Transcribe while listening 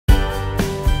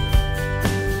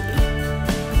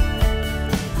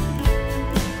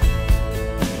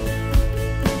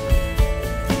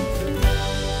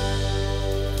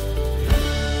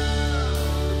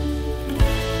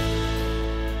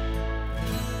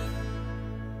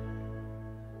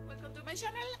my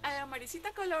channel. I am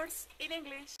Maricita Colors in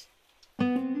English.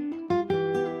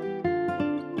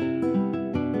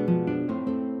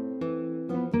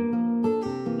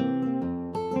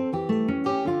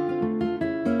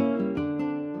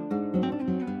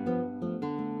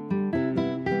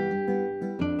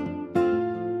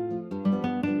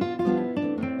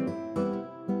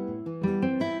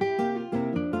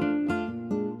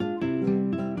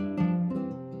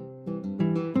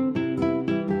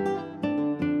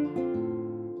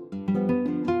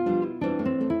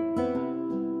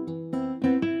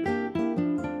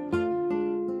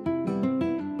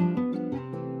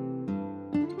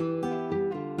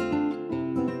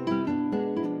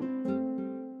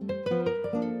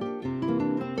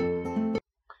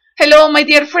 Hello, my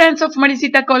dear friends of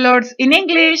Maricita Colors in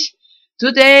English.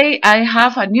 Today I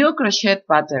have a new crochet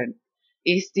pattern.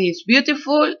 It's this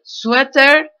beautiful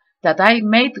sweater that I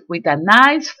made with a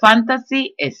nice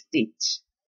fantasy stitch.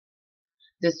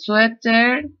 The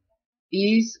sweater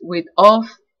is with off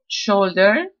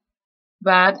shoulder,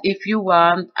 but if you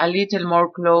want a little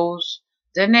more close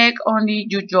the neck, only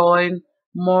you join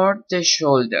more the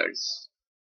shoulders.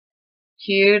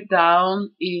 Here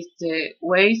down is the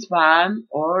waistband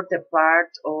or the part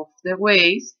of the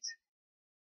waist.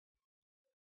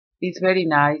 It's very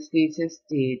nice, this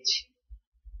stitch.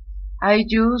 I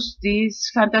use this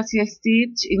fantasy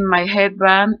stitch in my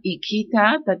headband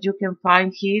Ykita that you can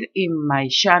find here in my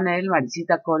channel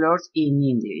Maricita Colors in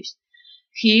English.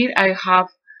 Here I have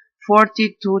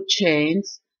 42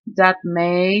 chains that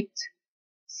made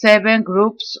 7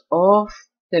 groups of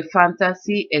the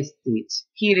fantasy stitch.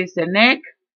 Here is the neck.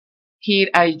 Here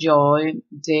I join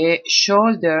the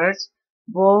shoulders.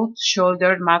 Both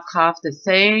shoulders must have the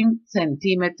same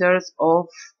centimeters of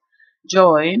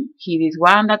join. Here is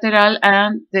one lateral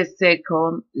and the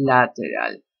second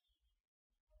lateral.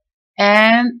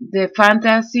 And the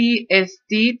fantasy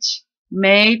stitch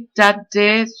made that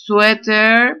the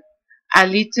sweater a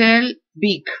little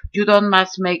big. You don't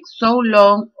must make so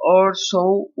long or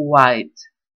so wide.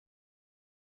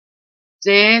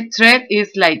 The thread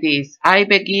is like this. I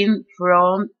begin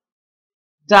from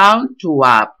down to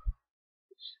up.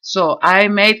 So I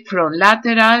made from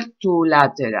lateral to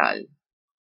lateral.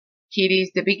 Here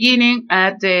is the beginning,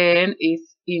 at the end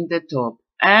is in the top.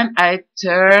 And I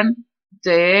turn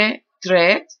the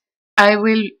thread. I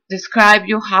will describe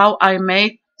you how I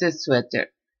made the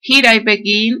sweater. Here I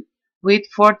begin with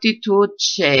 42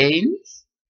 chains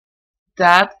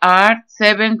that are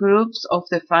 7 groups of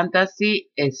the fantasy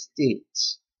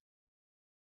stitch.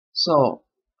 So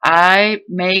I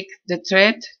make the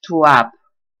thread to up.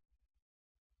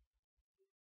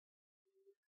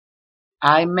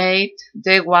 I made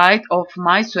the white of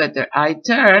my sweater. I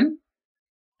turn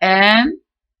and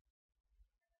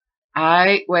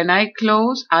when I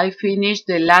close, I finish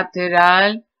the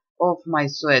lateral of my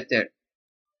sweater.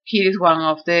 Here is one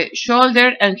of the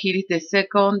shoulder and here is the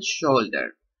second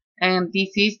shoulder. And this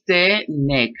is the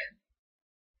neck.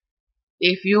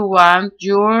 If you want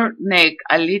your neck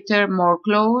a little more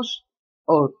close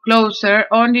or closer,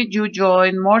 only you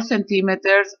join more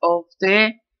centimeters of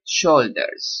the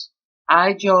shoulders.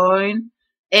 I join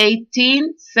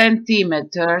 18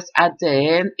 centimeters at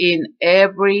the end in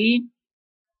every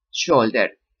shoulder.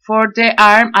 For the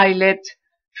arm, I let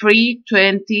free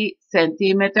 20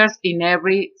 centimeters in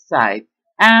every side.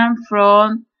 And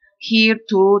from here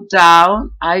to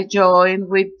down, I join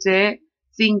with the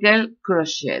single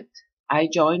crochet. I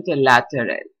join the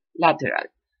lateral.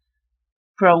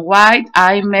 From wide,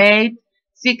 I made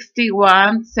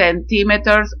 61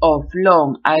 centimeters of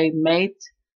long. I made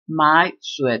my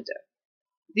sweater.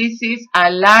 This is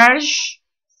a large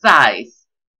size.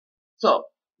 So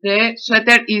the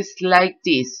sweater is like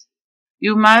this.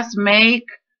 You must make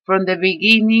from the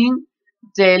beginning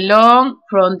the long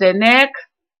from the neck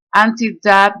until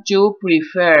that you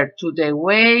prefer to the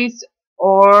waist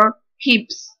or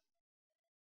hips.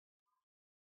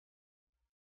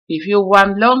 If you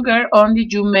want longer, only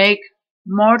you make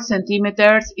more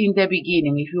centimeters in the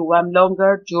beginning. If you want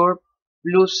longer, your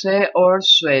blouse or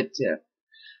sweater.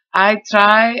 I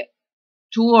try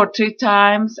 2 or 3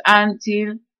 times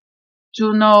until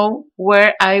to know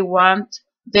where I want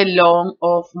the long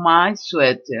of my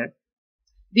sweater.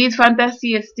 This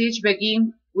fantasy stitch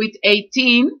begins with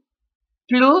 18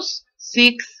 plus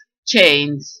 6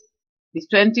 chains. It's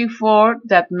 24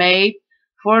 that made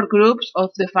 4 groups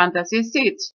of the fantasy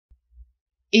stitch.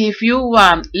 If you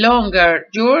want longer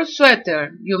your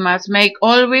sweater, you must make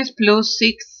always plus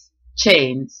 6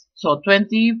 chains. So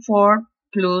 24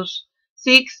 plus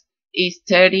 6 is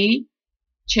 30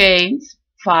 chains,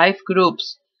 5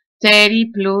 groups.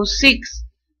 30 plus 6,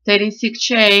 36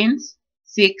 chains,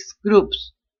 6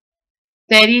 groups.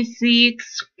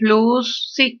 36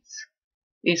 plus 6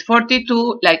 is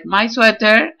 42, like my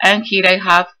sweater, and here I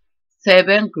have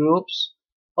 7 groups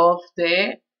of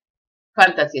the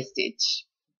fantasy stitch.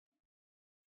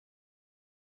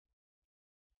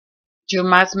 You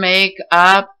must make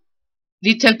a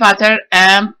little pattern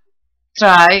and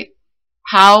try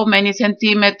how many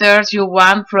centimeters you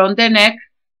want from the neck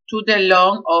to the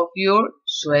long of your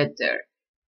sweater.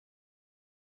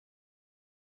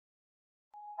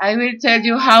 I will tell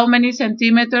you how many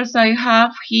centimeters I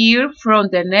have here from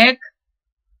the neck.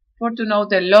 For to know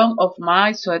the long of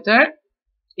my sweater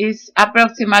is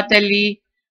approximately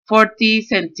 40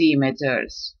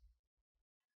 centimeters.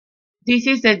 This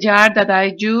is the yarn that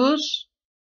I use.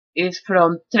 It's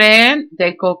from Tren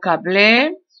de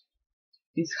Cocablé.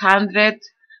 It's 100%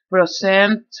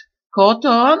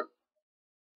 cotton.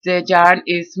 The yarn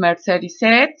is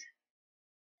mercerizado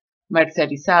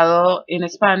in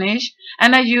Spanish,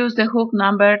 and I use the hook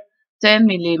number 10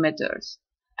 millimeters.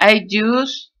 I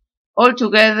use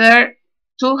altogether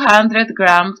 200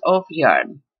 grams of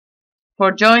yarn.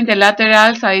 For join the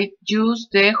laterals, I use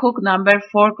the hook number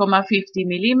 4,50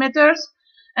 millimeters,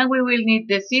 and we will need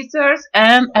the scissors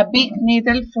and a big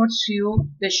needle for sew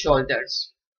the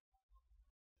shoulders.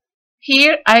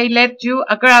 Here I let you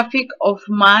a graphic of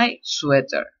my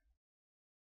sweater.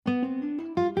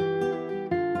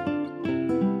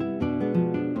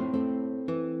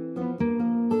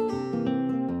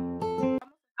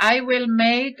 I will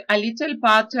make a little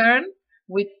pattern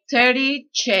with 30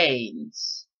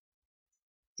 chains.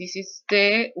 This is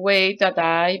the way that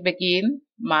I begin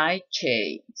my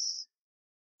chains.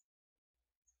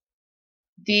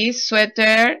 This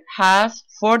sweater has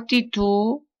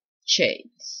 42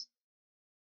 chains.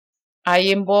 I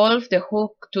involve the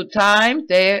hook 2 times,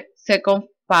 the second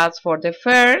pass for the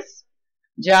first,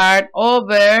 yarn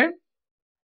over,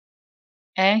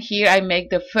 and here I make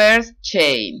the first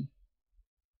chain.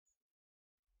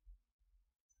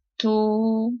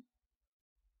 2,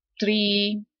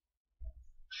 3,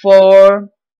 4,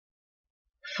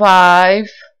 5,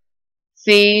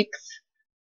 6,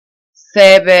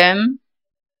 7,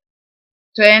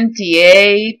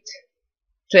 28,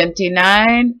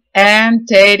 29, and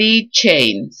 30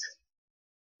 chains.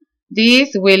 This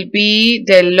will be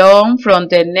the long from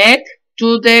the neck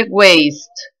to the waist.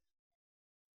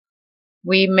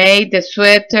 We made the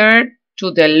sweater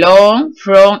to the long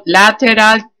from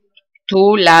lateral to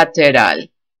lateral.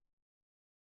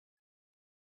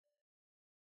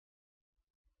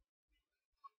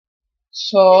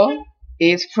 So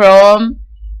it's from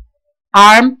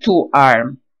arm to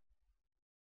arm.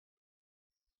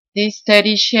 These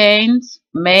 30 chains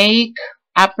make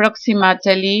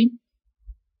approximately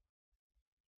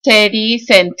 30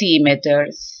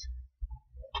 centimeters.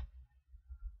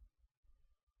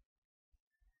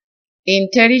 In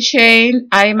 30 chains,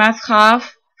 I must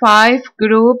have 5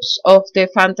 groups of the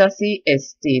fantasy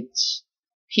stitch.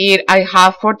 Here I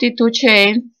have 42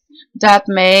 chains that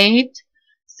made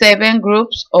 7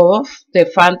 groups of the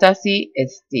fantasy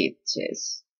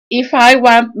stitches. If I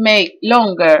want to make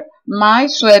longer my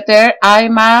sweater, I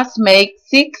must make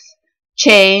 6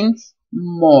 chains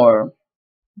more.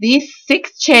 These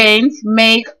 6 chains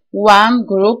make 1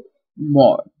 group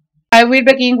more. I will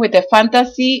begin with the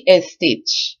fantasy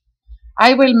stitch.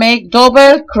 I will make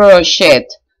double crochet,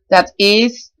 that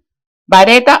is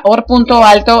vareta or punto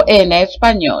alto en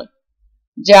español.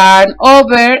 Yarn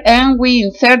over and we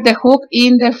insert the hook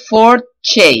in the 4th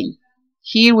chain.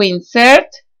 Here we insert,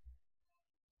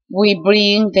 we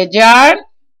bring the yarn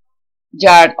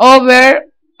over,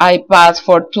 I pass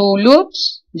for 2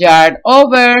 loops, yarn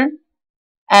over,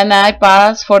 and I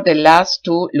pass for the last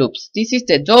 2 loops. This is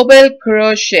the double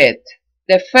crochet.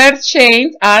 The first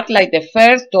chains are like the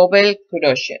first double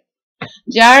crochet.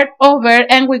 Yarn over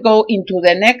and we go into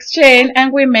the next chain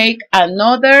and we make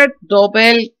another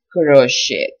double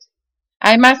crochet.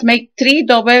 I must make 3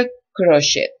 double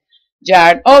crochet.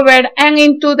 Yarn over and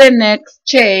into the next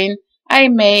chain I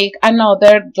make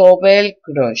another double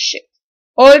crochet.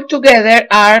 All together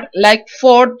are like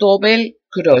 4 double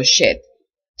crochet.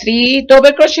 3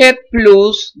 double crochet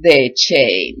plus the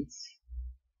chains.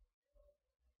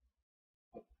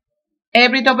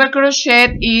 Every double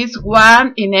crochet is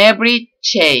 1 in every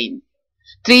chain.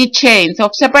 3 chains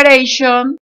of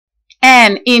separation,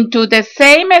 and into the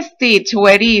same stitch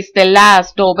where is the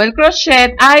last double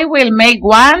crochet, I will make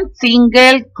 1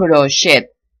 single crochet.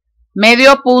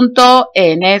 Medio punto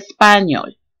en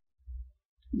español.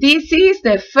 This is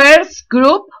the first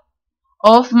group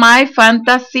of my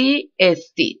fantasy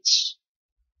stitch.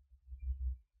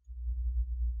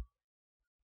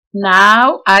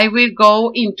 Now I will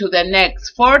go into the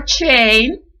next 4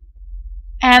 chain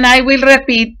and I will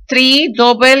repeat 3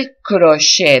 double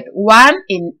crochet, 1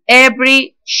 in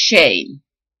every chain.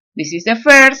 This is the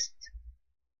first,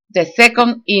 the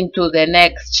second into the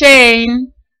next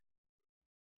chain,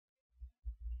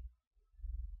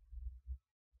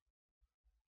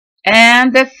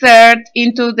 and the third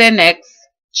into the next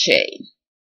chain.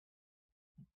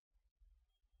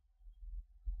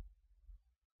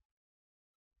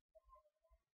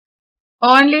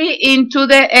 Only into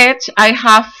the edge I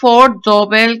have 4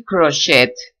 double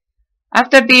crochet.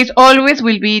 After this always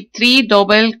will be 3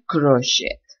 double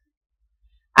crochet.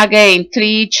 Again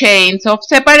 3 chains of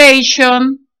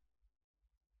separation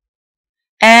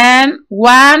and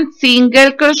 1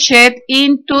 single crochet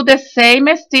into the same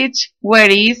stitch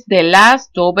where is the last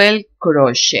double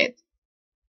crochet.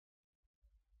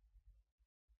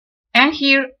 And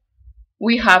here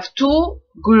we have 2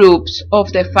 groups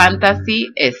of the fantasy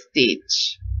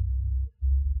stitch.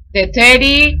 The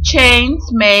 30 chains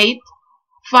made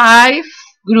 5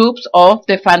 groups of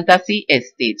the fantasy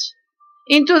stitch.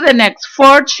 Into the next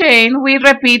 4 chain we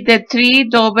repeat the 3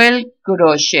 double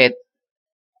crochet,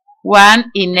 1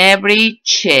 in every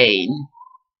chain.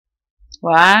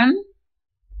 1,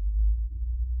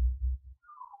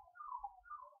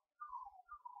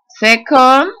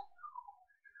 second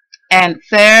and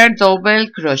third double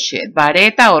crochet,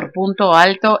 vareta or punto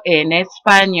alto en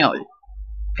español.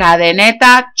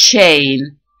 Cadeneta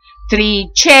chain,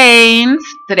 3 chains,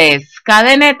 3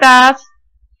 cadenetas,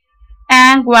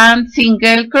 and 1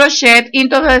 single crochet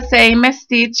into the same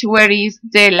stitch where is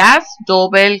the last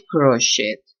double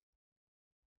crochet.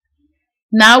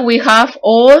 Now we have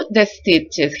all the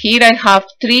stitches. Here I have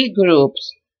 3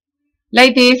 groups.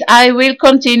 Like this I will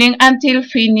continue until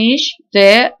finish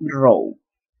the row.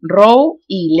 Row,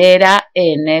 hilera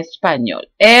en español.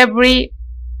 Every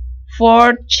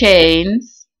 4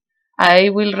 chains I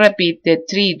will repeat the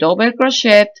 3 double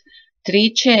crochet,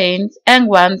 3 chains and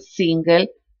 1 single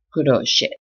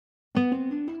crochet.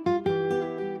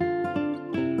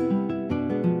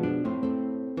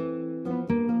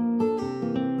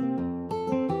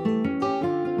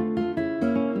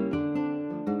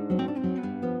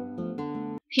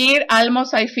 Here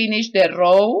almost I finished the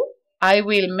row. I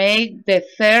will make the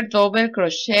third double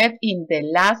crochet in the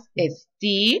last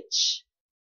stitch.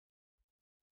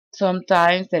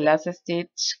 Sometimes the last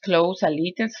stitch close a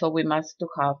little, so we must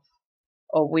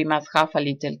have a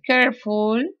little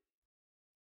careful.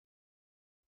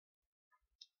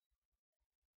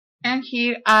 And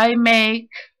here I make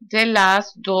the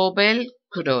last double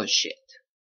crochet.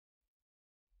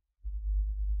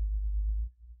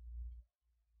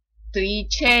 3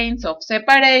 chains of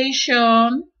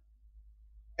separation,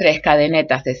 3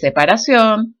 cadenetas de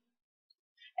separación,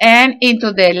 and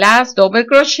into the last double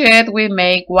crochet we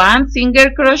make 1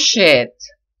 single crochet,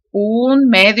 un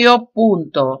medio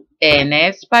punto en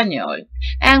español,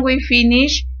 and we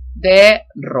finish the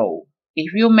row.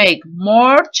 If you make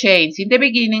more chains in the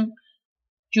beginning,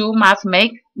 you must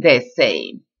make the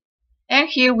same. And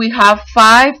here we have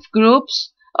 5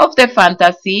 groups of the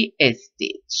fantasy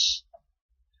stitch.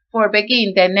 For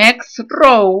begin the next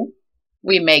row,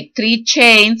 we make 3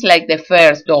 chains like the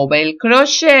first double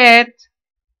crochet.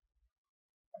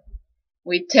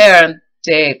 We turn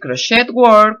the crochet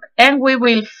work and we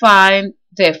will find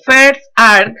the first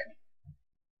arc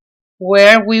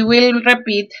where we will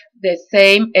repeat the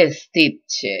same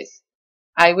stitches.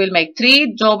 I will make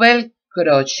 3 double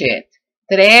crochet,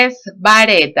 3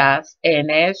 varetas en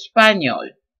español.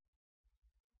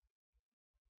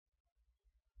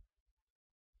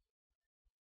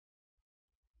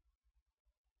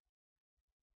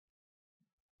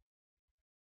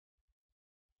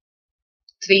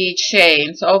 Three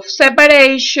chains of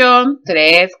separation,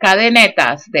 3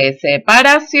 cadenetas de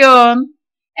separación,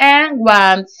 and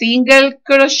 1 single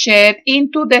crochet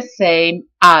into the same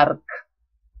arc.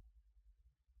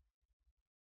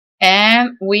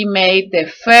 And we made the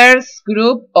first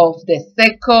group of the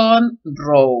second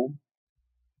row.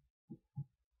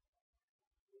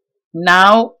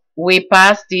 Now we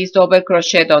pass this double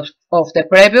crochet of the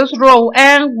previous row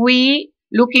and we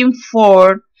looking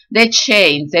for the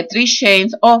chains, the 3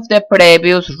 chains of the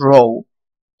previous row.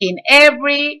 In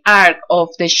every arc of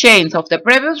the chains of the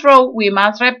previous row, we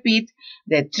must repeat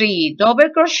the 3 double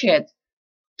crochet,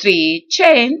 3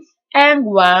 chains, and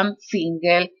 1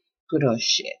 single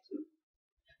crochet.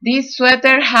 This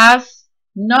sweater has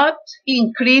not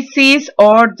increases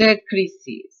or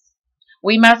decreases.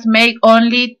 We must make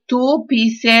only 2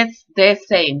 pieces the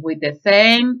same, with the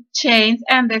same chains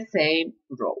and the same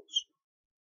rows.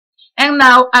 And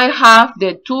now I have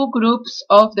the two groups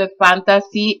of the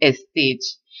fantasy stitch.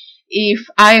 If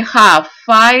I have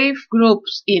 5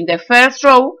 groups in the first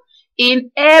row, in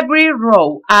every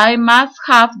row I must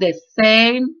have the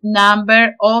same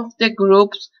number of the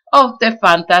groups of the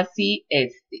fantasy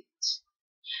stitch.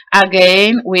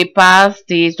 Again, we pass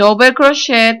this double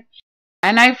crochet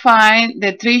and I find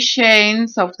the 3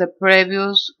 chains of the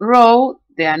previous row,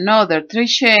 the another 3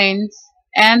 chains,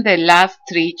 and the last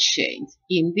 3 chains.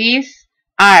 In these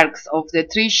arcs of the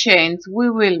 3 chains, we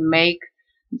will make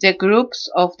the groups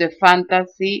of the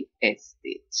fantasy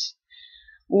stitch.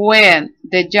 When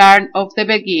the yarn of the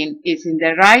begin is in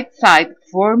the right side,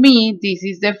 for me, this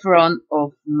is the front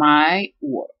of my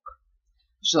work.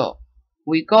 So,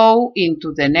 we go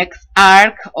into the next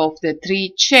arc of the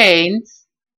 3 chains,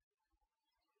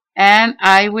 and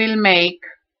I will make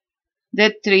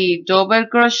the 3 double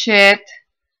crochet,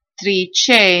 3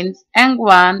 chains, and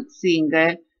 1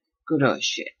 single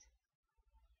crochet.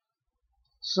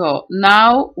 So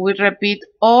now we repeat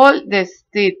all the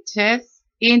stitches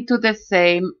into the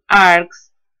same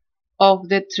arcs of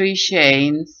the 3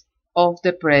 chains of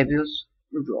the previous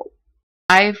row.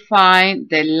 I find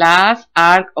the last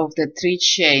arc of the 3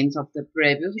 chains of the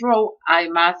previous row. I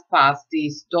must pass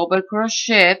this double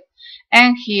crochet,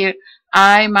 and here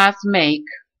I must make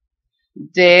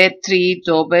the 3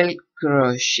 double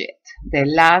crochet, the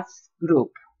last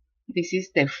group. This is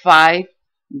the 5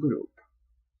 group.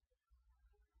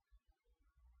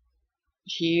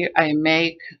 Here I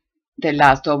make the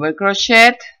last double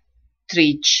crochet,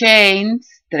 3 chains,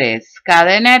 3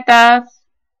 cadenetas,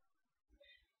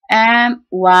 and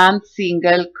 1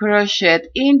 single crochet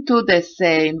into the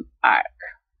same arc,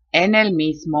 en el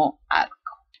mismo arco.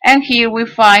 And here we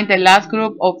find the last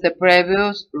group of the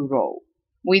previous row.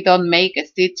 We don't make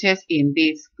stitches in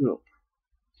this group.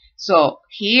 So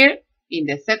here in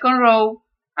the second row,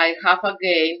 I have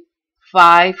again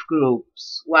 5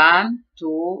 groups. 1,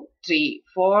 2, 3,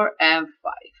 4, and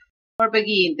 5. For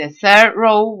begin the third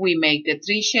row, we make the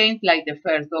 3 chains like the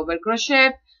first double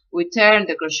crochet. We turn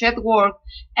the crochet work,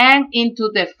 and into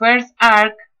the first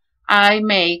arc, I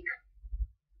make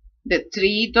the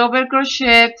 3 double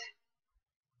crochet,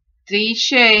 3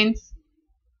 chains,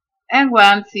 and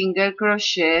 1 single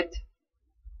crochet,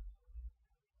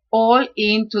 all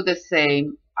into the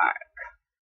same arc.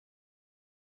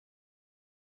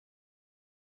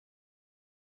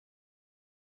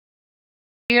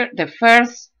 Here the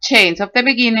first chains of the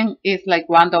beginning is like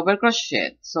 1 double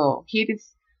crochet, so here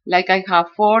is like I have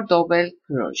 4 double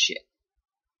crochet.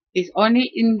 It's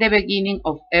only in the beginning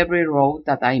of every row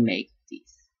that I make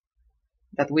this,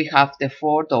 that we have the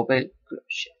 4 double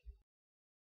crochet.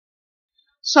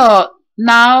 So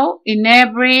now in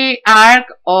every arc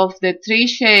of the 3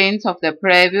 chains of the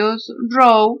previous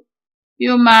row,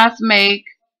 you must make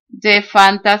the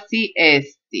fantasy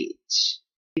stitch.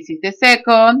 This is the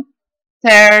second,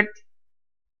 third,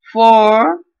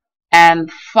 4,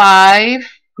 and 5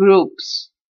 groups.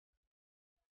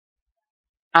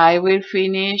 I will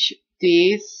finish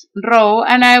this row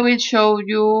and I will show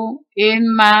you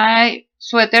in my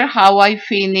sweater how I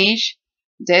finish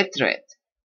the thread.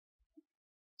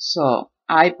 So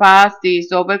I pass this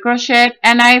double crochet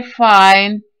and I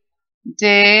find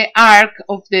the arc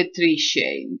of the 3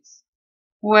 chains,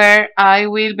 where I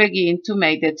will begin to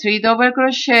make the 3 double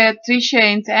crochet, 3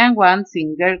 chains, and 1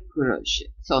 single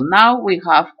crochet. So now we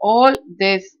have all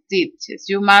the stitches.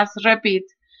 You must repeat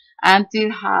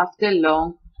until half the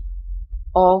length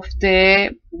of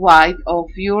the width of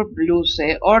your blouse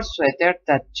or sweater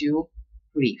that you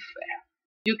prefer.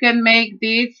 You can make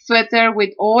this sweater with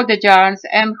all the yarns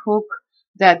and hook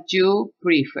that you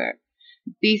prefer.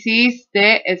 This is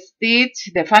the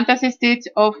stitch, the fantasy stitch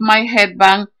of my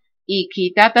headband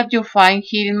Ykita that you find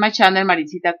here in my channel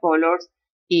Maricita Colors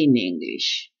in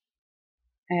English.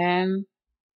 And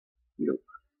look.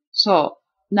 So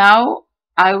now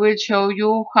I will show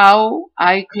you how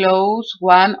I close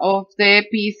one of the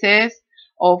pieces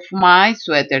of my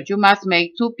sweater. You must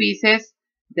make 2 pieces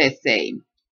the same.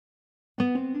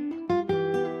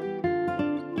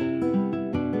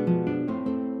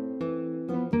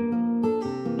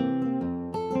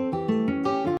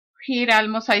 Here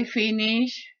almost I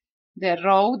finish the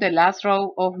row, the last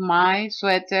row of my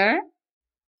sweater.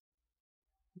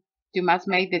 You must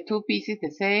make the 2 pieces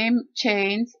the same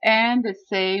chains and the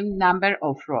same number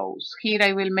of rows. Here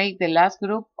I will make the last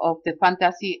group of the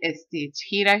fantasy stitch.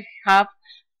 Here I have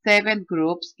 7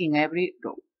 groups in every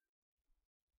row.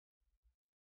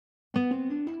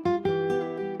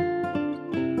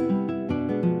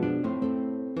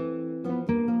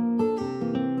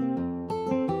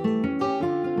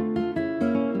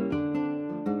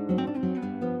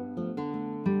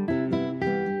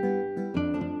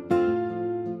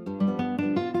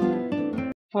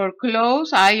 For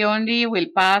clothes, I only will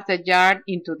pass the yarn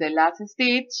into the last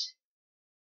stitch.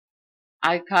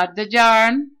 I cut the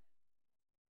yarn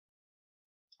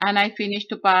and I finish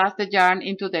to pass the yarn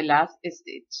into the last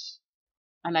stitch.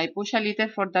 And I push a little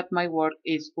for that my work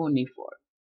is uniform.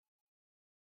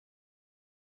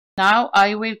 Now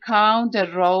I will count the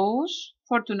rows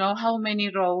for to know how many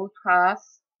rows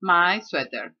has my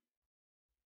sweater.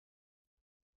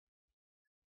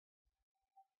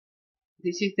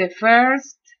 This is the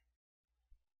first,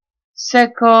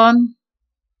 second,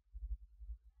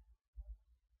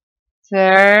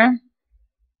 third,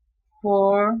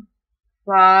 4,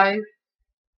 5,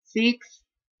 6,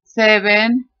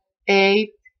 7, 8,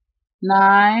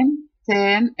 9,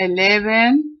 10,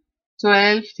 11,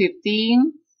 12,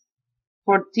 15,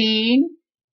 14,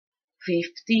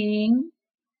 15,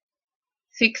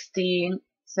 16,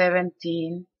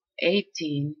 17,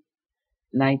 18,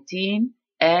 19,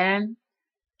 and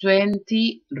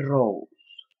 20 rows.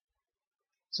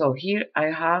 So here I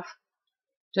have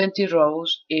 20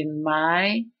 rows in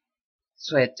my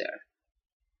sweater.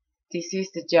 This is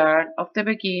the yarn of the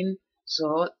begin,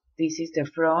 so this is the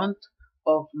front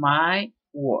of my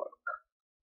work.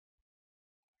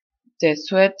 The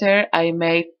sweater I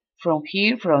made from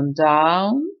here, from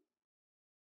down.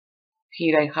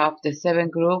 Here I have the 7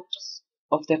 groups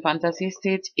of the fantasy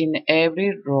stitch in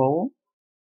every row.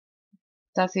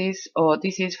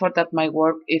 This is for that my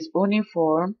work is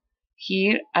uniform.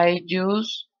 Here I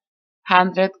use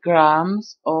 100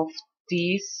 grams of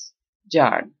this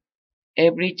yarn.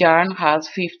 Every yarn has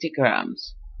 50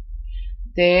 grams.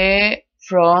 The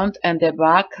front and the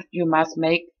back you must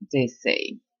make the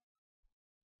same.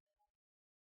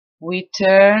 We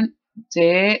turn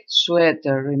the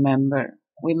sweater, remember.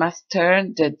 We must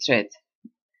turn the thread.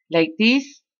 Like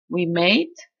this we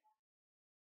made.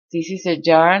 This is a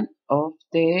yarn of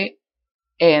the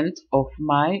end of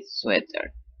my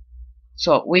sweater.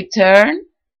 So we turn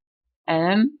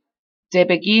and the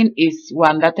begin is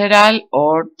one lateral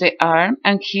or the arm,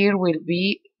 and here will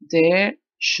be the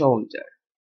shoulder.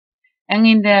 And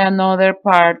in the another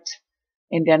part,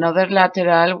 in the another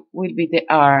lateral will be the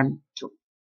arm too.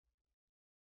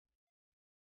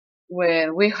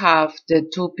 When we have the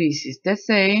two pieces the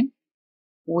same,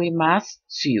 we must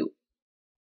sew.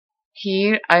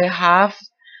 Here I have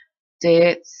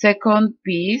the second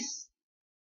piece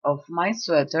of my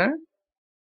sweater.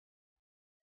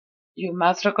 You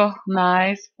must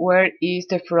recognize where is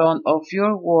the front of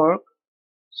your work.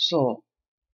 So,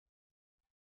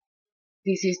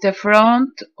 this is the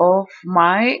front of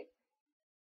my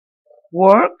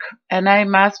work and I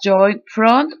must join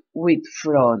front with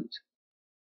front.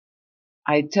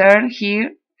 I turn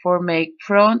here for make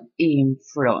front in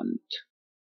front.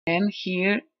 And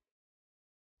here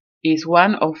is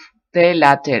one of the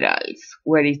laterals,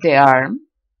 where is the arm.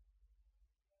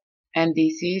 And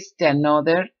this is the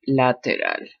another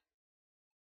lateral.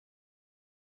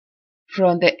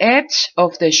 From the edge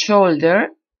of the shoulder,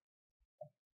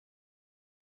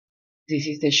 this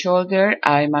is the shoulder,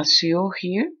 I must sew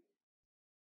here.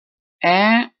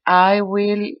 And I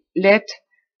will let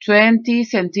 20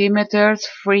 centimeters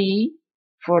free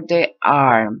for the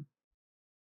arm.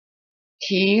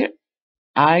 Here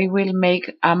I will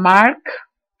make a mark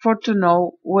for to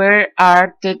know where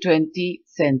are the 20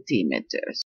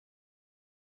 centimeters.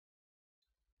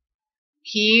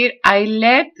 Here I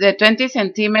let the 20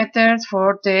 centimeters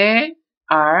for the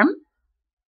arm,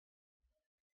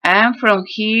 and from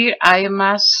here I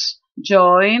must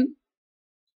join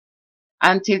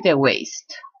until the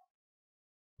waist.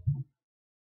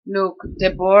 Look,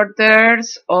 the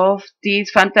borders of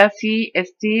this fantasy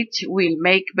stitch will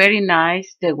make very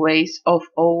nice the waist of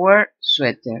our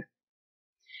sweater.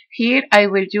 Here I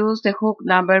will use the hook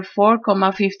number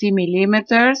 4,50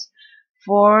 millimeters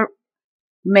for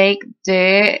make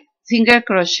the single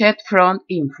crochet front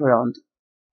in front.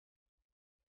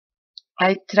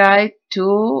 I try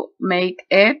to make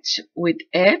edge with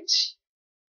edge.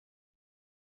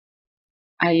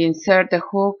 I insert the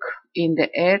hook in the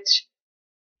edge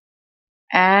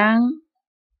and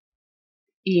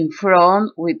in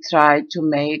front we try to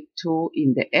make 2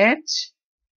 in the edge.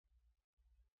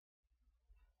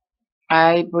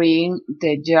 I bring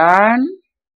the yarn,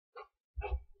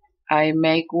 I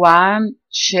make 1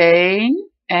 chain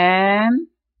and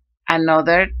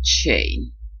another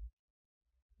chain.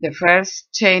 The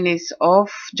first chain is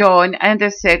off join and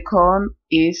the second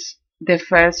is the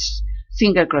first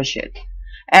single crochet.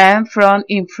 And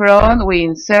in front we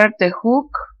insert the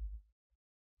hook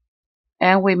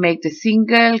and we make the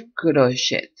single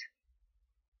crochet.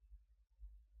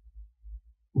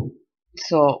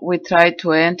 So we try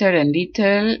to enter in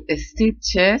little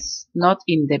stitches, not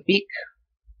in the big,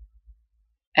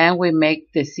 and we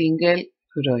make the single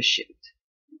crochet.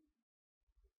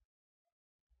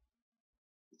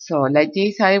 So like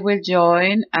this I will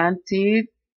join until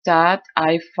that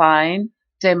I find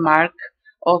the mark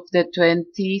of the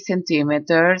 20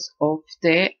 centimeters of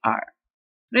the arm.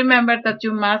 Remember that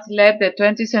you must leave the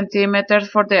 20 centimeters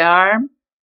for the arm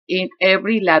in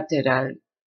every lateral.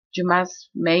 You must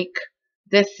make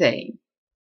the same.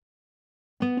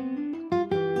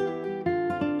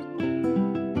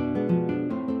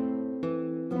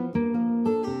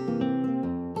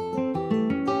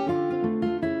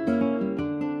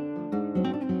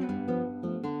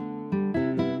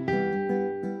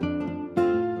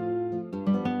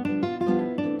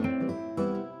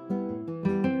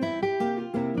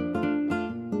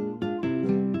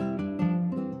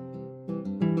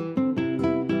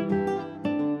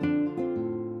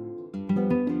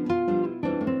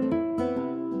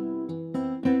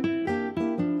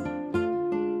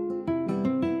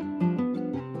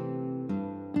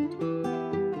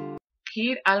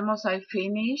 Here almost I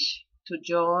finish to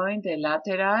join the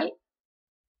lateral.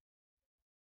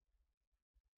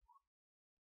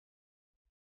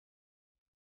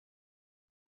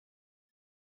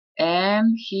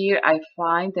 And here I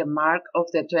find the mark of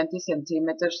the 20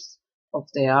 centimeters of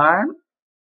the arm.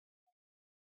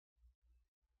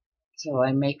 So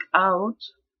I make out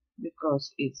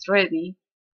because it's ready.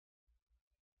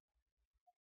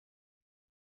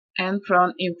 And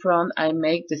in front I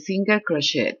make the single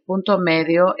crochet, punto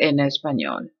medio en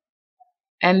español.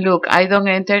 And look, I don't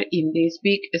enter in this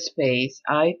big space.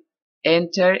 I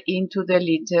enter into the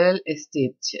little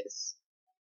stitches.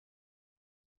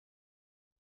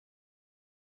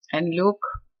 And look,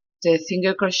 the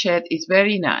single crochet is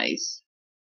very nice.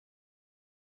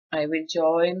 I will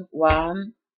join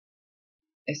one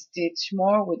stitch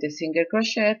more with the single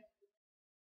crochet.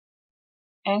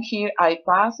 And here I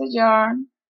pass the yarn.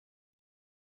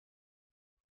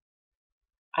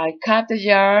 I cut the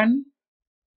yarn.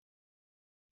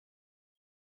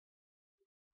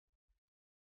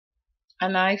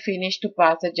 And I finish to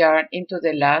pass the yarn into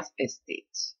the last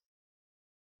stitch.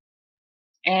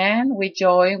 And we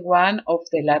join one of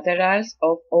the laterals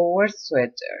of our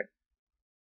sweater.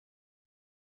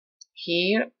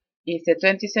 Here is the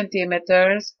 20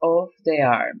 centimeters of the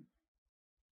arm.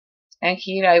 And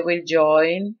here I will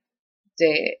join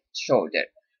the shoulder.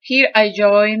 Here I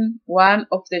join one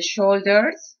of the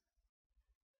shoulders.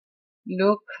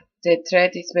 Look, the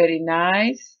thread is very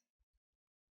nice.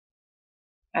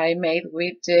 I made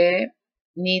with the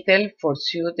needle for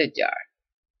sew the yarn.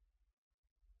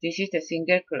 This is the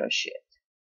single crochet.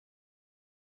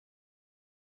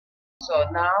 So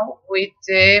now with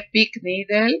the big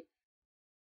needle,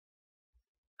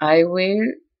 I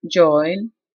will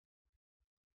join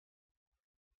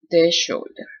the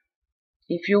shoulder.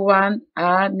 If you want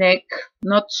a neck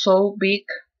not so big,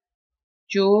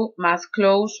 you must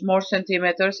close more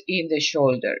centimeters in the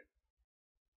shoulder.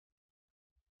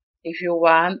 If you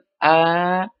want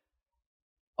a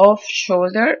off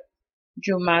shoulder,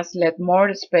 you must let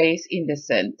more space in the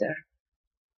center.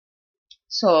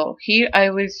 So here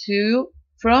I will sew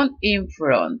front in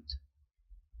front.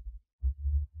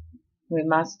 We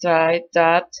must try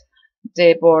that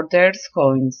the borders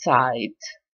coincide.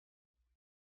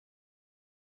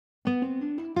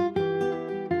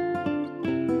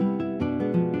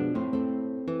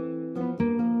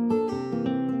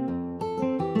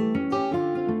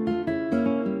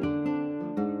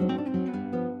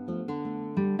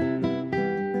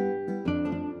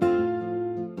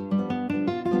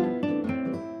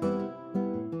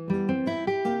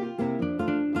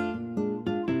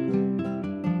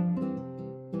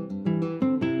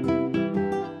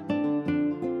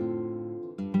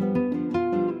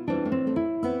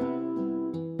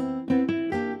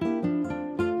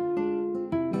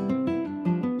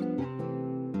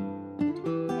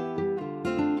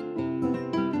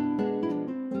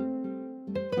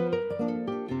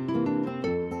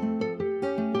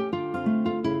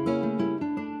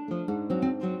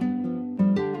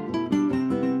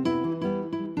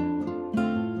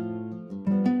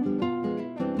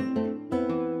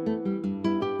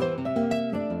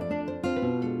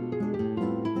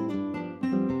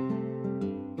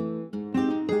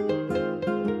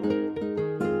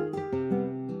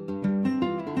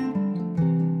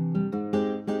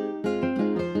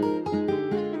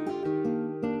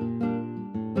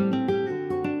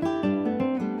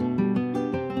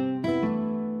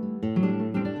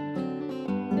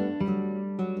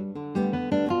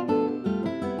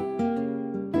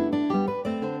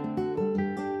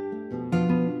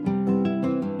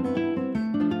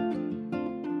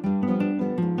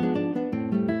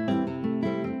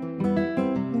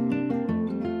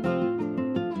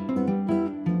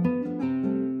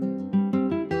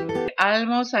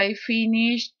 almost I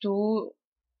finished to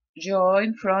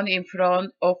join front in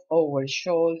front of our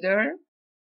shoulder.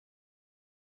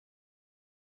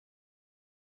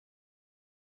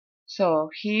 So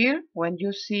here, when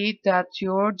you see that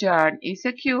your yarn is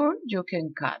secure, you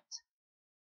can cut.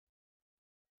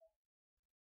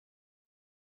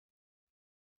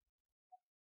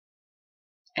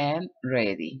 And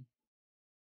ready.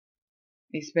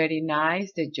 It's very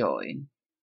nice, the join.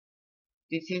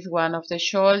 This is one of the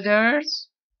shoulders,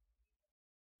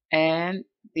 and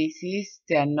this is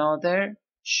the another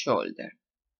shoulder.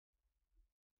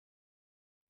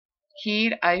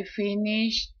 Here I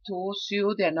finished to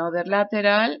sew the another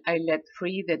lateral. I let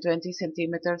free the 20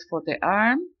 centimeters for the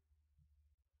arm.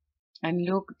 And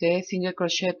look, the single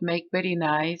crochet make very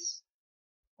nice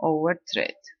over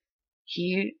thread.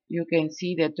 Here you can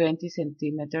see the 20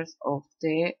 centimeters of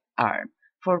the arm.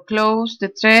 For close the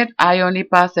thread, I only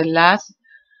pass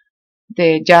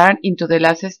the yarn into the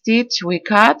last stitch we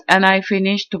cut, and I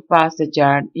finish to pass the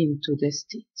yarn into the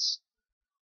stitch.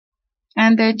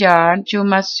 And the yarn you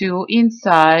must sew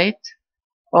inside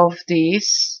of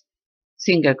this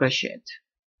single crochet.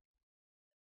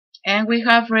 And we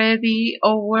have ready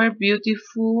our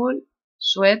beautiful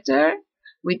sweater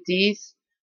with this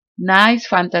nice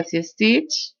fantasy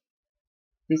stitch.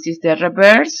 This is the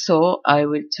reverse, so I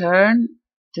will turn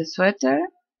the sweater.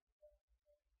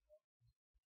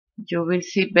 You will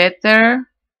see better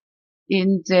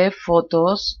in the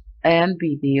photos and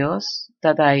videos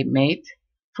that I made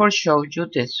for show you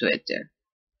the sweater.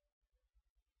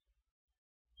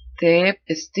 The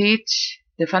stitch,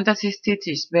 the fantasy stitch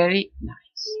is very nice.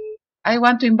 I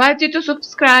want to invite you to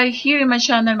subscribe here in my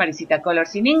channel Maricita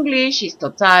Colors in English. It's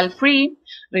total free.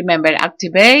 Remember,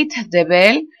 activate the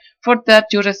bell for that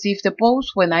you receive the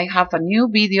post when I have a new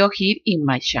video here in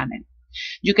my channel.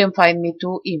 You can find me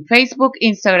too in Facebook,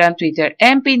 Instagram, Twitter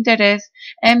and Pinterest.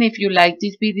 And if you like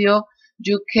this video,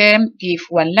 you can give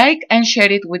one like and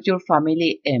share it with your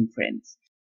family and friends.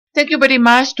 Thank you very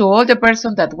much to all the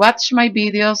persons that watch my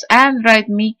videos and write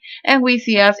me, and we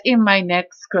see us in my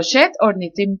next crochet or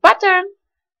knitting pattern.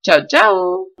 Ciao,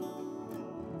 ciao!